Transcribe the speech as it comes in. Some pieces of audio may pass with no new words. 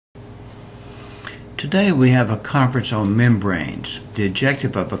Today we have a conference on membranes. The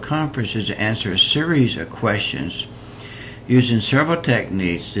objective of a conference is to answer a series of questions using several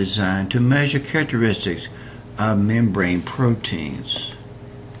techniques designed to measure characteristics of membrane proteins.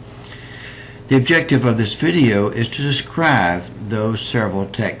 The objective of this video is to describe those several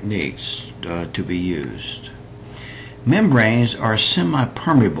techniques to be used. Membranes are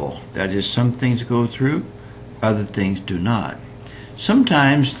semi-permeable, that is, some things go through, other things do not.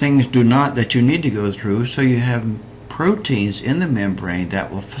 Sometimes things do not that you need to go through, so you have proteins in the membrane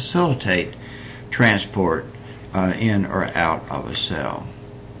that will facilitate transport in or out of a cell.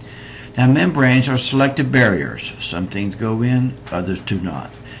 Now, membranes are selective barriers. Some things go in, others do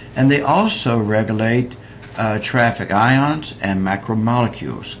not. And they also regulate traffic ions and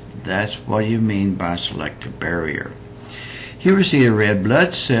macromolecules. That's what you mean by selective barrier. Here we see a red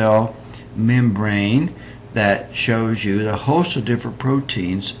blood cell membrane that shows you the host of different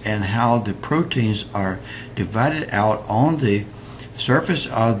proteins and how the proteins are divided out on the surface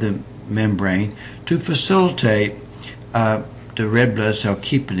of the membrane to facilitate the red blood cell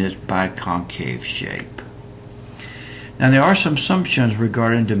keeping its biconcave shape. Now, there are some assumptions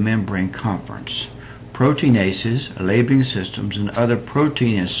regarding the membrane conference. Proteinases, labeling systems, and other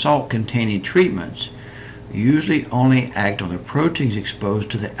protein and salt-containing treatments usually only act on the proteins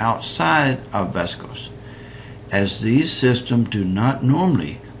exposed to the outside of vesicles, as these systems do not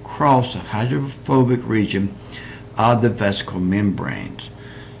normally cross the hydrophobic region of the vesicle membranes.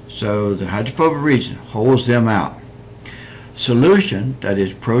 So the hydrophobic region holds them out. Solution, that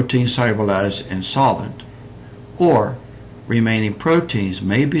is, protein solubilized in solvent, or remaining proteins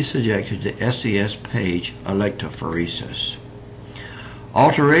may be subjected to SDS page electrophoresis.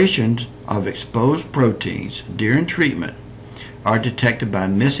 Alterations of exposed proteins during treatment are detected by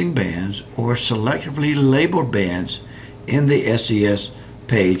missing bands or selectively labeled bands in the SDS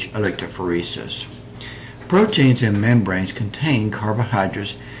page electrophoresis. Proteins in membranes contain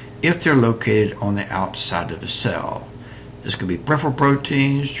carbohydrates if they're located on the outside of the cell. This could be peripheral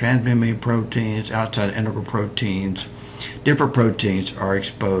proteins, transmembrane proteins, outside integral proteins. Different proteins are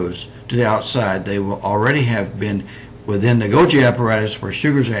exposed to the outside. They will already have been within the Golgi apparatus where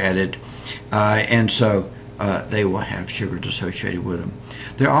sugars are added, and so they will have sugars associated with them.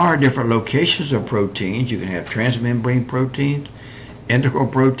 There are different locations of proteins. You can have transmembrane proteins, integral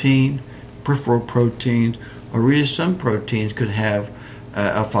protein, peripheral proteins, or really some proteins could have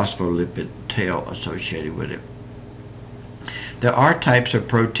a phospholipid tail associated with it. There are types of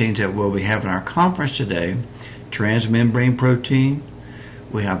proteins that we'll be having our conference today. Transmembrane protein,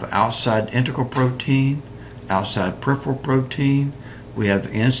 we have outside integral protein, outside peripheral protein, we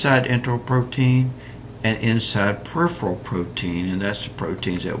have inside integral protein, and inside peripheral protein, and that's the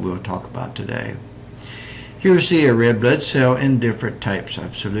proteins that we'll talk about today. Here we see a red blood cell in different types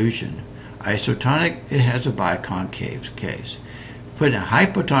of solution. Isotonic, it has a biconcave case. Put in a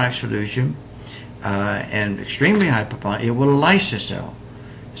hypotonic solution, and extremely hypotonic, it will lyse the cell.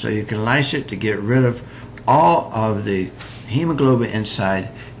 So you can lyse it to get rid of all of the hemoglobin inside,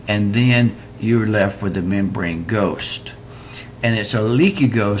 and then you're left with the membrane ghost. And it's a leaky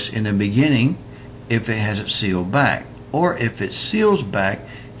ghost in the beginning if it hasn't sealed back. Or if it seals back,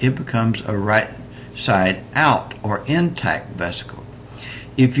 it becomes a right side out or intact vesicle.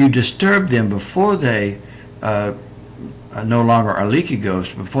 If you disturb them before they no longer are leaky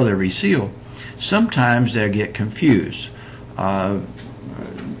ghosts, before they reseal, sometimes they get confused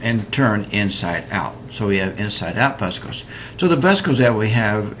and turn inside out. So we have inside out vesicles. So the vesicles that we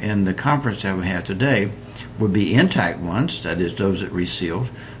have in the conference that we have today would be intact ones, that is those that resealed,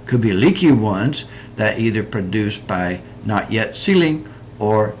 could be leaky ones that either produced by not yet sealing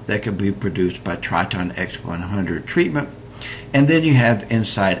or that could be produced by Triton X100 treatment. And then you have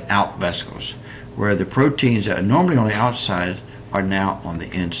inside out vesicles, where the proteins that are normally on the outside are now on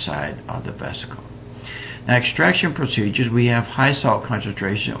the inside of the vesicle. Now, extraction procedures, we have high salt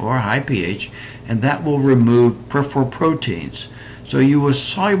concentration or high pH, and that will remove peripheral proteins. So you will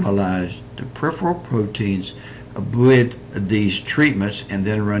solubilize the peripheral proteins with these treatments and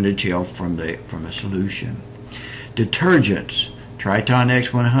then run the gel from a solution. Detergents. Triton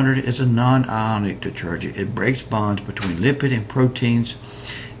X100 is a non-ionic detergent. It breaks bonds between lipid and proteins,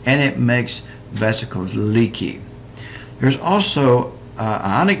 and it makes vesicles leaky. There's also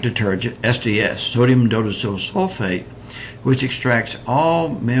ionic detergent, SDS, sodium indole sulfate, which extracts all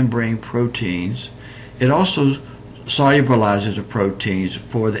membrane proteins. It also solubilizes the proteins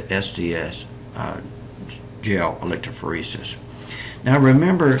for the SDS gel electrophoresis. Now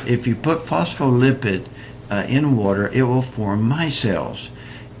remember, if you put phospholipid in water, it will form micelles,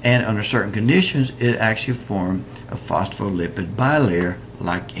 and under certain conditions it actually forms a phospholipid bilayer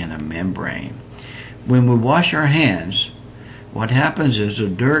like in a membrane. When we wash our hands, what happens is the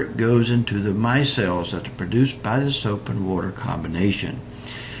dirt goes into the micelles that are produced by the soap and water combination.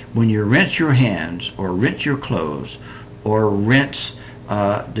 When you rinse your hands or rinse your clothes or rinse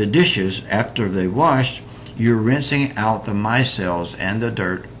the dishes after they washed, you're rinsing out the micelles and the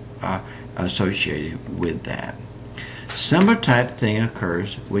dirt associated with that. Similar type thing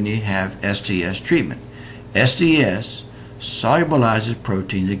occurs when you have SDS treatment. SDS solubilizes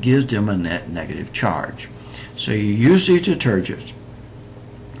protein that gives them a net negative charge. So you use these detergents,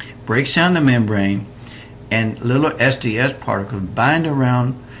 breaks down the membrane, and little SDS particles bind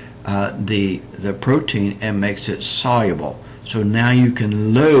around the protein and makes it soluble. So now you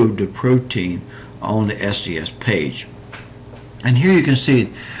can load the protein on the SDS page. And here you can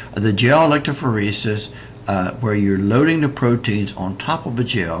see the gel electrophoresis where you're loading the proteins on top of a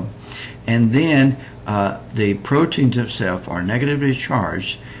gel, and then the proteins themselves are negatively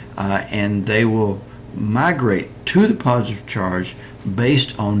charged and they will migrate to the positive charge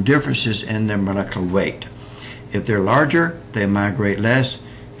based on differences in their molecular weight. If they're larger, they migrate less.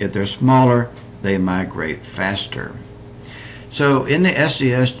 If they're smaller, they migrate faster. So in the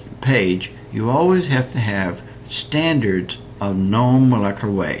SDS page, you always have to have standards of known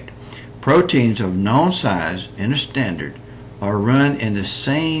molecular weight. Proteins of known size in a standard are run in the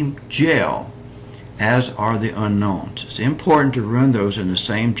same gel as are the unknowns. It's important to run those in the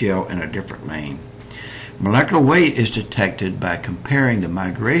same gel in a different lane. Molecular weight is detected by comparing the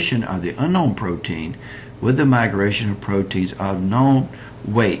migration of the unknown protein with the migration of proteins of known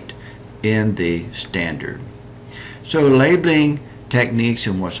weight in the standard. So labeling techniques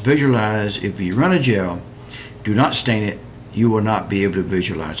and what's visualized, if you run a gel, do not stain it, you will not be able to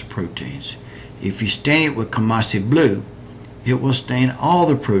visualize the proteins. If you stain it with Kamasi blue, it will stain all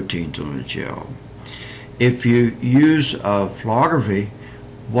the proteins on the gel. If you use fluorography,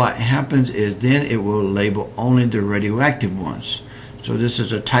 what happens is then it will label only the radioactive ones. So this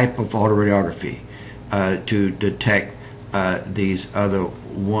is a type of autoradiography to detect these other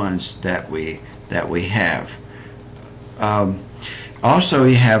ones that we have. Also,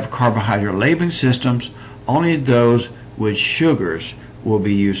 you have carbohydrate labeling systems. Only those with sugars will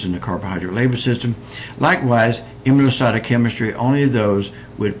be used in the carbohydrate labeling system. Likewise, immunocytochemistry, only those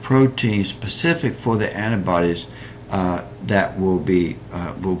with proteins specific for the antibodies that will be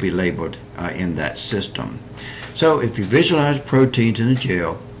labeled in that system. So if you visualize proteins in a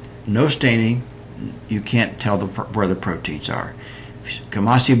gel, no staining, you can't tell where the proteins are.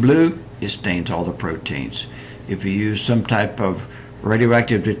 Kamasi blue, it stains all the proteins. If you use some type of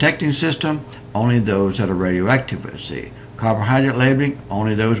radioactive detecting system, only those that are radioactive will see. Carbohydrate labeling,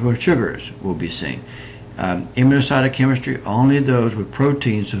 only those with sugars will be seen. Immunocytochemistry, only those with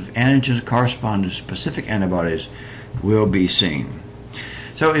proteins of antigens corresponding to specific antibodies will be seen.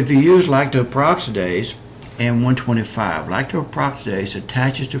 So if you use lactoperoxidase and 125, lactoperoxidase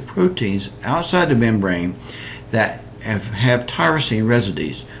attaches to proteins outside the membrane that have tyrosine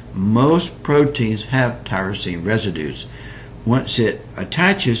residues. Most proteins have tyrosine residues. Once it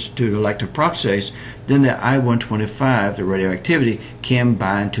attaches to the lactoperoxidase, then the I-125, the radioactivity, can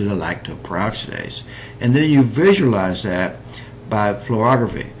bind to the lactoperoxidase. And then you visualize that by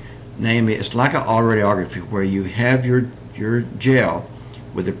fluorography. Namely, it's like an autoradiography where you have your gel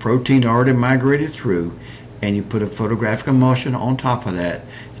with the protein already migrated through, and you put a photographic emulsion on top of that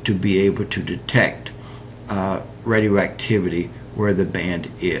to be able to detect radioactivity where the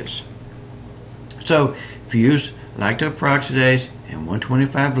band is. So if you use lactoperoxidase and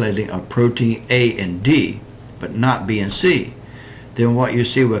 125 labeling of protein A and D, but not B and C, then what you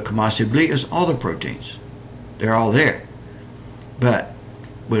see with Kamasi blue is all the proteins. They're all there. But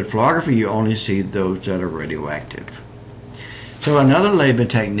with fluorography, you only see those that are radioactive. So another labeling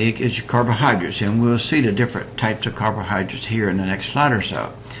technique is carbohydrates, and we'll see the different types of carbohydrates here in the next slide or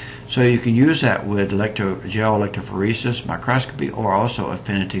so. So you can use that with gel electrophoresis, microscopy, or also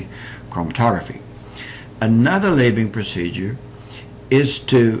affinity chromatography. Another labeling procedure is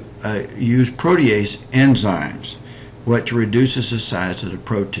to use protease enzymes, which reduces the size of the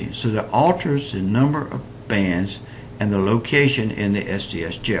protein. So that alters the number of bands and the location in the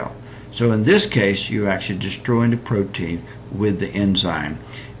SDS gel. So in this case, you're actually destroying the protein with the enzyme,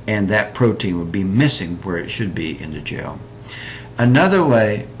 and that protein will be missing where it should be in the gel. Another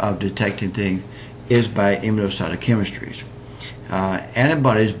way of detecting things is by immunocytochemistries.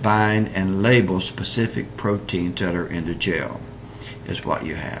 Antibodies bind and label specific proteins that are in the gel is what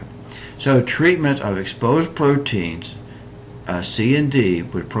you have. So treatment of exposed proteins C and D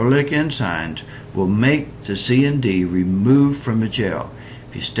with proteolytic enzymes will make the C and D removed from the gel.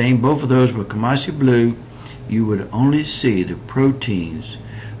 If you stain both of those with Kamasi blue, you would only see the proteins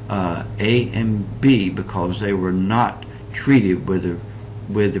A and B because they were not treated with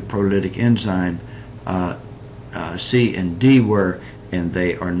the proteolytic enzyme. C and D were, and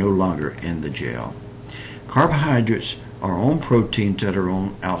they are no longer in the gel. Carbohydrates are on proteins that are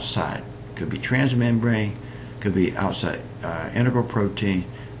on outside. Could be transmembrane, could be outside integral protein,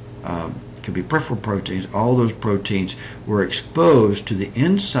 could be peripheral proteins. All those proteins were exposed to the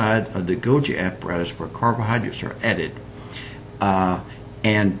inside of the Golgi apparatus where carbohydrates are added.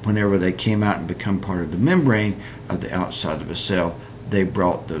 And whenever they came out and become part of the membrane of the outside of a cell, they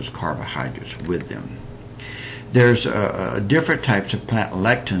brought those carbohydrates with them. There's different types of plant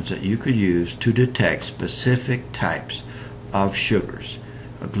lectins that you could use to detect specific types of sugars.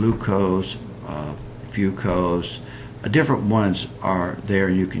 Glucose, fucose, different ones are there,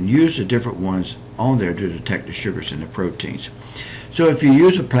 and you can use the different ones on there to detect the sugars in the proteins. So if you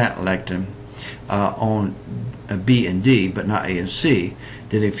use a plant lectin on B and D, but not A and C,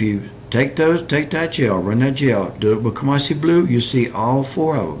 then if you take that gel, run that gel, do it with Kamasi Blue, you see all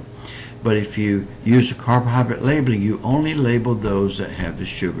four of them. But if you use the carbohydrate labeling, you only label those that have the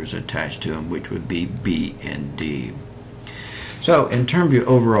sugars attached to them, which would be B and D. So in terms of your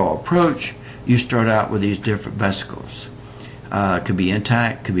overall approach, you start out with these different vesicles. It could be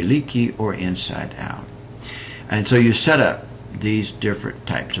intact, could be leaky, or inside out. And so you set up these different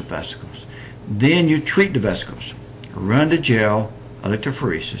types of vesicles. Then you treat the vesicles. Run the gel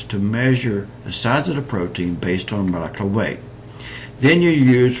electrophoresis to measure the size of the protein based on molecular weight. Then you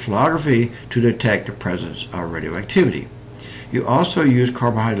use philography to detect the presence of radioactivity. You also use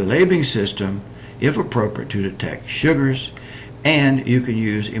carbohydrate labeling system, if appropriate, to detect sugars, and you can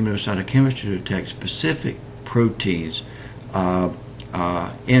use immunocytochemistry to detect specific proteins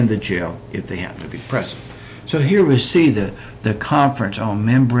in the gel if they happen to be present. So here we see the conference on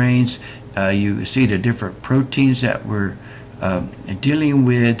membranes. You see the different proteins that we're dealing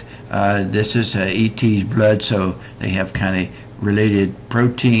with. This is ET's blood, so they have kind of related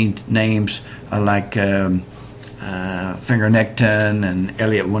protein names like fingernectin and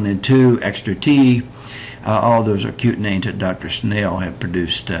Elliott 1 and 2, extra T. All those are cute names that Dr. Snell had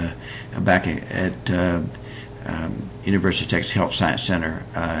produced back at University of Texas Health Science Center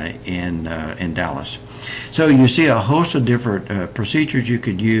in Dallas. So you see a host of different procedures you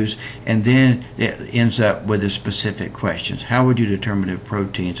could use, and then it ends up with the specific questions. How would you determine if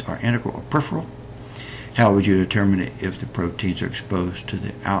proteins are integral or peripheral? How would you determine if the proteins are exposed to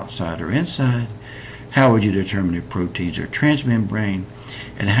the outside or inside? How would you determine if proteins are transmembrane?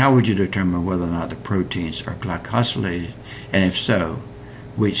 And how would you determine whether or not the proteins are glycosylated? And if so,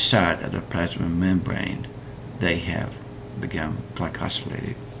 which side of the plasma membrane they have become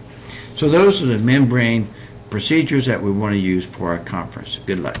glycosylated? So those are the membrane procedures that we want to use for our conference.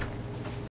 Good luck.